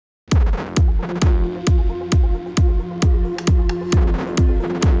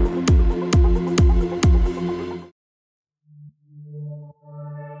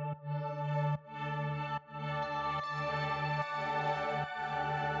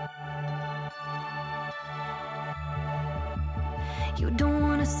You don't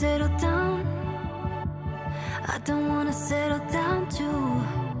wanna settle down, I don't wanna settle down too.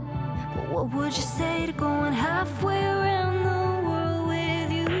 But what would you say to going halfway around the world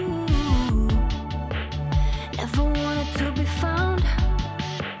with you? Never wanted to be found.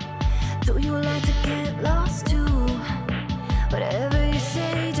 Do you like to get lost too? Whatever you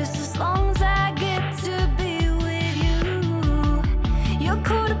say, just as long as I get to be with you. You're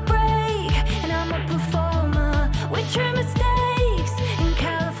cool to break, and I'm a performer. We trim mistakes in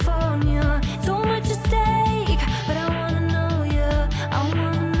California. So much at stake, but I wanna know ya, I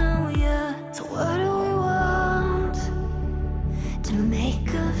wanna know ya. So what do we want to make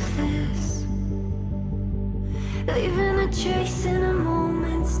of this? Leaving a trace in a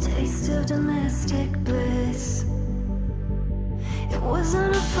moment's taste of domestic bliss. It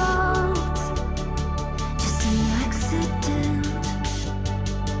wasn't a fault, just an accident.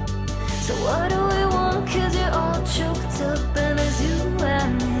 So what do we want? 'Cause you're all choked up and it's you I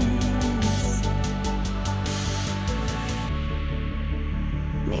miss.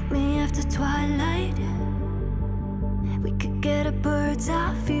 Meet me after twilight. We could get a bird's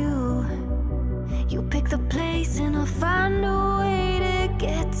eye view. You pick the place and I'll find a way to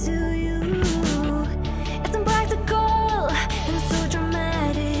get to you. It's impractical and so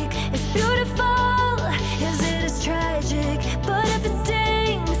dramatic. It's beautiful, yes it is tragic. But if it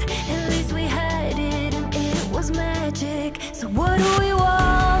stings, at least we had it and it was magic. So what do we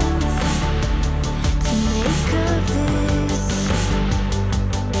want to make of this?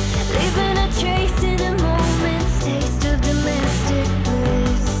 Leaving a trace in a moment's taste of domestic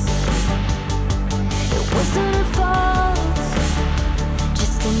bliss. It wasn't a fault,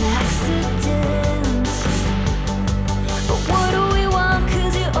 just an accident. But what do we want?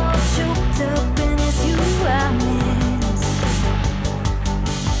 'Cause you're all choked up and it's you I miss.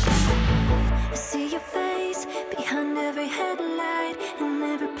 I see your face behind every headlight in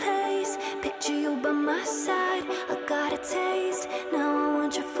every place. Picture you by my side. I got a taste, now I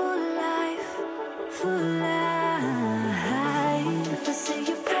want your full life, full life. I see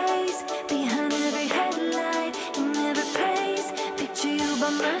your face behind every headlight in every place. Picture you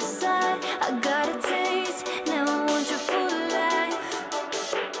by my side. I got a taste, now I want your full life.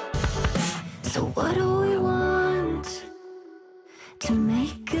 So what do we want to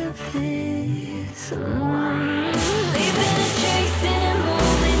make of this? Leaving a trace in a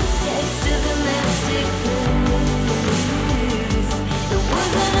moment's taste of domestic bliss. It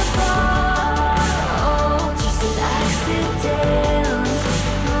wasn't a fault, just an accident.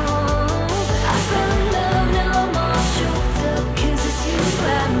 I fell in love, now I'm all choked up 'cause it's you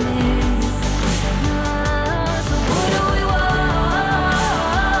I miss. So what do we want?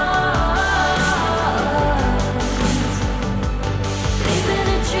 Leaving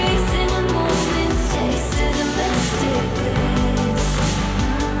a trace in a moment's taste of domestic bliss.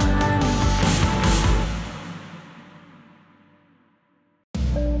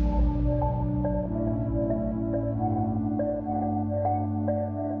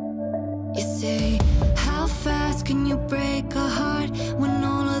 You say, how fast can you break a heart when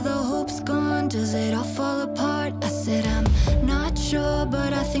all of the hope's gone? Does it all fall apart? I said, I'm not sure,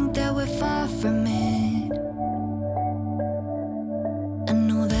 but I think that we're far from it. I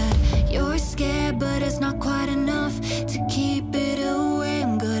know that you're scared, but it's not quite enough to keep it away.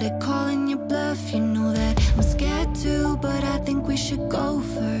 I'm good at calling your bluff, you know that I'm scared too, but I think we should go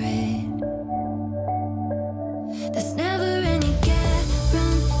for it. There's never any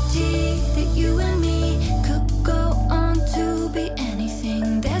guarantee that you and me could go on to be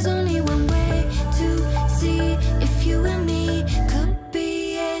anything. There's only one way to see if you and me could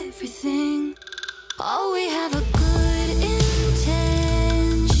be everything. Oh, we have a good intention,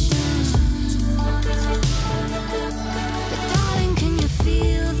 but darling, can you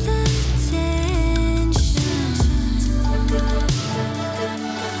feel the tension?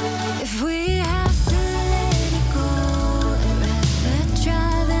 If we have to let it go, I'd rather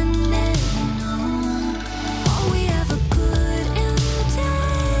try than never know. Oh, we have a good intention.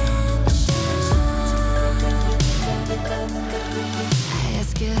 I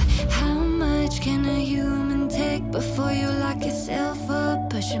ask you, how much can a human take before you lock yourself up,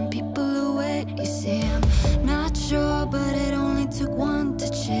 pushing people away? You say, I'm not sure, but it only took one to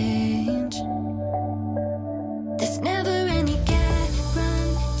change.